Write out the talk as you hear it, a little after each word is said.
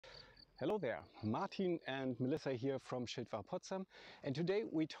Hello there, Martin and Melissa here from Schildwache Potsdam, and today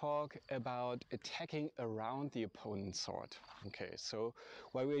we talk about attacking around the opponent's sword. Okay, so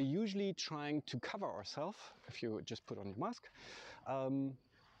while we're usually trying to cover ourselves, if you just put on your mask,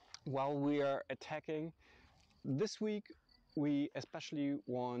 while we are attacking, this week we especially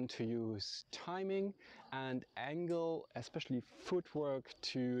want to use timing and angle, especially footwork,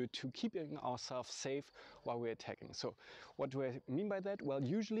 to keeping ourselves safe while we're attacking. So what do I mean by that? Well,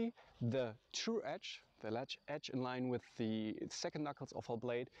 usually the true edge, the latch edge in line with the second knuckles of our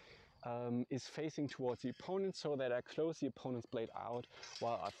blade, is facing towards the opponent, so that I close the opponent's blade out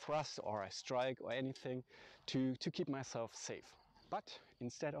while I thrust or I strike or anything to keep myself safe. But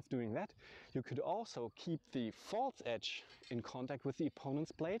instead of doing that, you could also keep the false edge in contact with the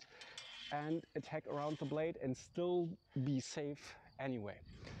opponent's blade and attack around the blade and still be safe anyway.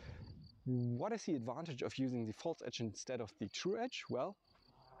 What is the advantage of using the false edge instead of the true edge? Well,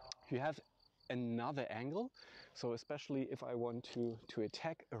 you have another angle. So especially if I want to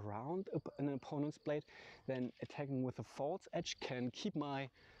attack around an opponent's blade, then attacking with a false edge can keep my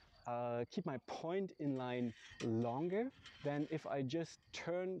point in line longer than if I just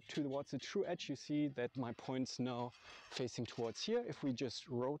turn towards the true edge. You see that my point's now facing towards here. If we just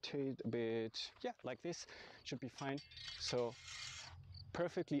rotate a bit, yeah, like this, should be fine. So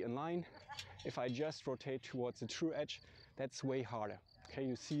perfectly in line. If I just rotate towards the true edge, that's way harder. Okay,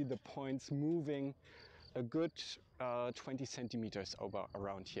 you see the points moving a good 20 centimeters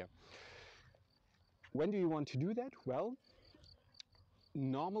around here. When do you want to do that? Well,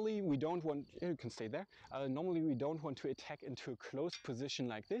 normally we don't want, you can stay there, normally we don't want to attack into a close position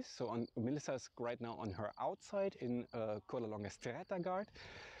like this. So Melissa's right now on her outside in colla longa stretta guard.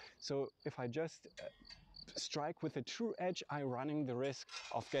 So if I just strike with a true edge, I'm running the risk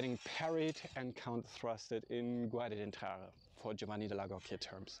of getting parried and counter thrusted in guardia d'entrare, for Giovanni della Gocchia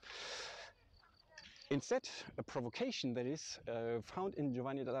terms. Instead, a provocation that is found in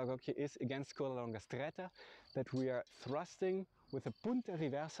Giovanni della Gocchia is against colla longa stretta, that we are thrusting with a punta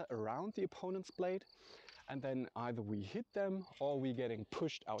reversa around the opponent's blade, and then either we hit them or we're getting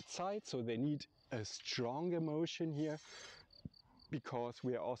pushed outside, so they need a stronger motion here because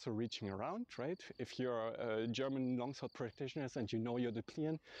we are also reaching around, right? If you're a German longsword practitioners and you know your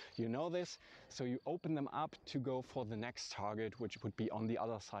Duplian, you know this, so you open them up to go for the next target, which would be on the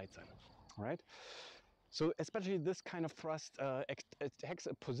other side then, right? So especially this kind of thrust attacks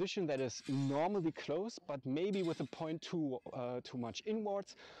a position that is normally close, but maybe with a point too much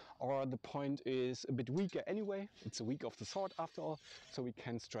inwards, or the point is a bit weaker anyway. It's a weak of the sword after all, so we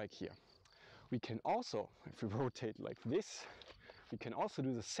can strike here. We can also, if we rotate like this, we can also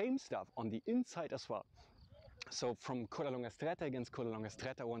do the same stuff on the inside as well. So from colla longa stretta against colla longa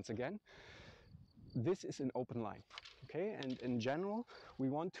stretta once again. This is an open line, okay? And in general, we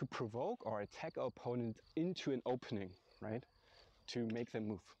want to provoke or attack our opponent into an opening, right? To make them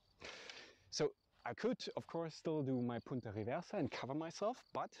move. So I could, of course, still do my punta reversa and cover myself,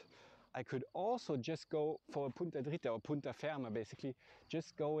 but I could also just go for a punta dritta or punta ferma, basically,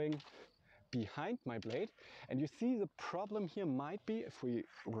 just going behind my blade. And you see the problem here might be, if we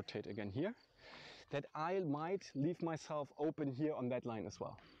rotate again here, that I might leave myself open here on that line as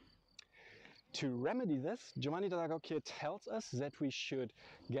well. To remedy this, Giovanni della Gocchia tells us that we should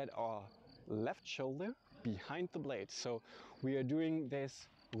get our left shoulder behind the blade. So we are doing this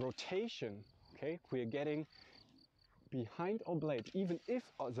rotation, okay? We are getting behind our blade, even if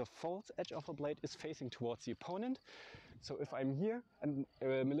the false edge of our blade is facing towards the opponent. So if I'm here and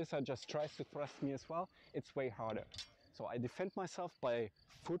Melissa just tries to thrust me as well, it's way harder. So I defend myself by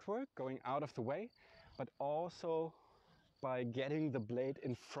footwork, going out of the way, but also by getting the blade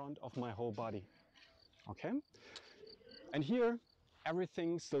in front of my whole body, okay? And here,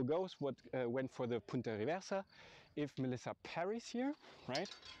 everything still goes what went for the punta reversa. If Melissa parries here, right,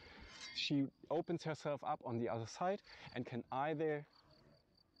 she opens herself up on the other side and can either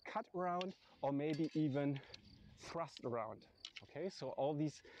cut around or maybe even thrust around, okay? So all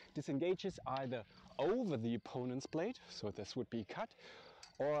these disengages either over the opponent's blade, so this would be cut,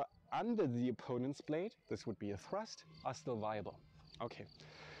 or under the opponent's blade, this would be a thrust, are still viable. Okay,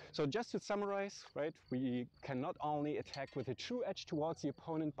 so just to summarize, right, we can not only attack with a true edge towards the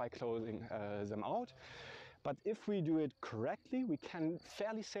opponent by closing them out, but if we do it correctly, we can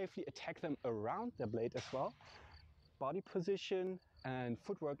fairly safely attack them around the blade as well. Body position and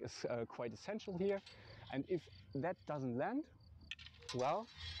footwork is quite essential here. And if that doesn't land, well,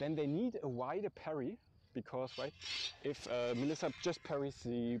 then they need a wider parry, because, right, if Melissa just parries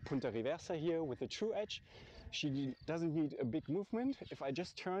the punta reversa here with the true edge, she doesn't need a big movement. If I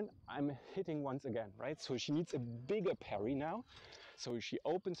just turn, I'm hitting once again, right? So she needs a bigger parry now. so she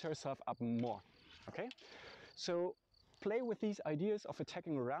opens herself up more. Okay, so play with these ideas of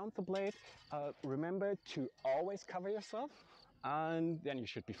attacking around the blade. Remember to always cover yourself, and then you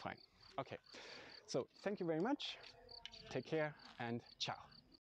should be fine. Okay, so thank you very much, take care, and ciao.